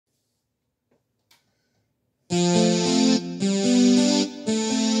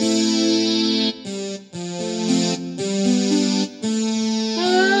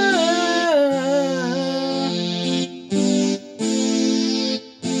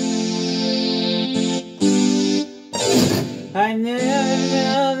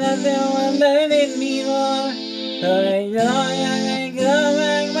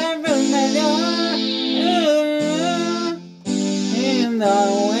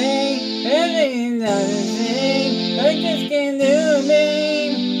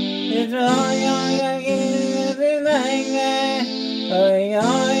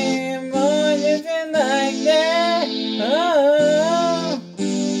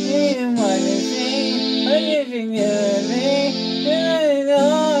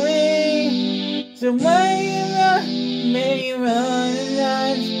So why you run, baby, run and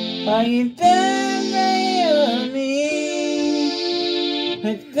dance? Are you there on me?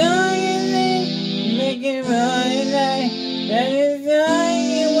 But don't you think, make it run and dance? That is all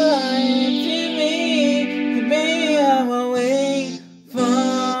you want to be. So baby, I will wait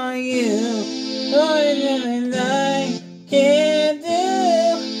for you. Lord, and I can't do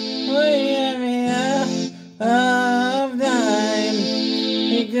what you have me out of time.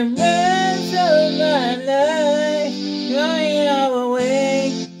 Take the rest of my life. Lord, I will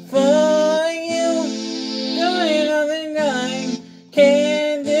wait for you. Doing nothing I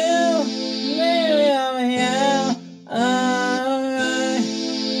can't do. Baby, I'm out of time.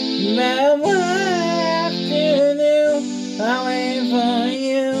 But what I have to do, I'll wait for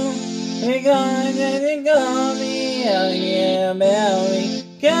you. Because they call me, oh yeah, about me.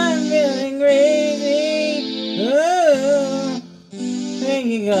 'Cause I'm feeling crazy. Ooh, think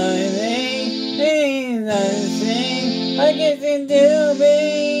you're gonna think things are the same. I guess you do,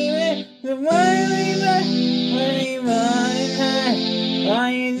 baby. The one we run, when we run and hide.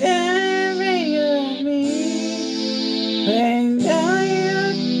 Are you there, on me? When don't you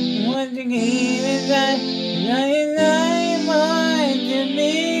want to keep inside? Now you know you want to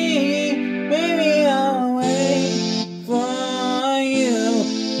be. Baby, I'll wait for you.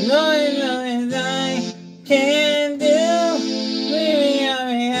 Lord knows I can't do. Baby,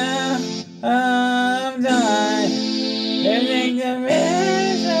 I'm out of time. And take the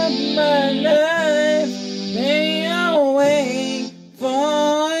rest of my life. Baby, I'll wait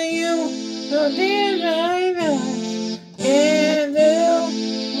for you. So dear, I know can't do.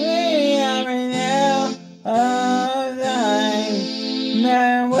 Baby, I'm out of time.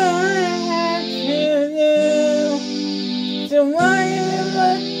 Now what I have to do. So why you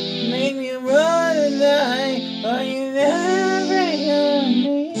ever make me run and die? Are you never on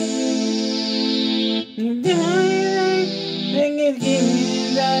me? You don't think it's keeping me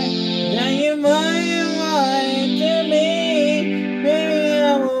inside. Now you want to me. Baby, I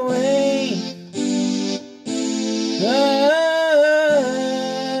will wait. Oh,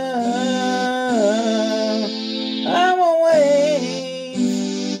 I will wait.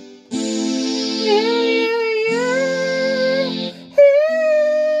 Yeah,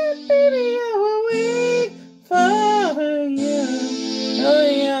 baby, I will wait for you. Oh,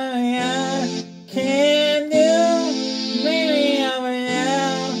 yeah, can't do. Baby, I'm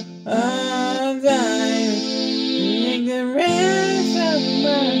out of time. Make the rest of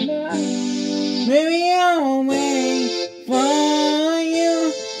my life. Baby, I will wait for you.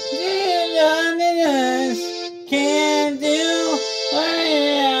 Dear darling, just can't do.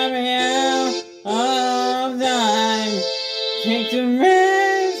 I'm out of time. Take the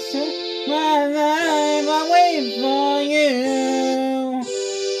rest of my life. I'll wait for you.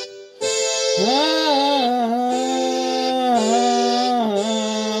 Oh,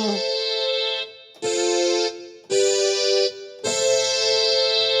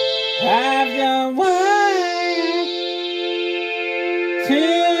 after what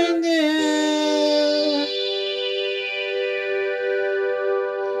to do,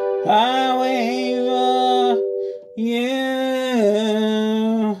 I'll wait for you.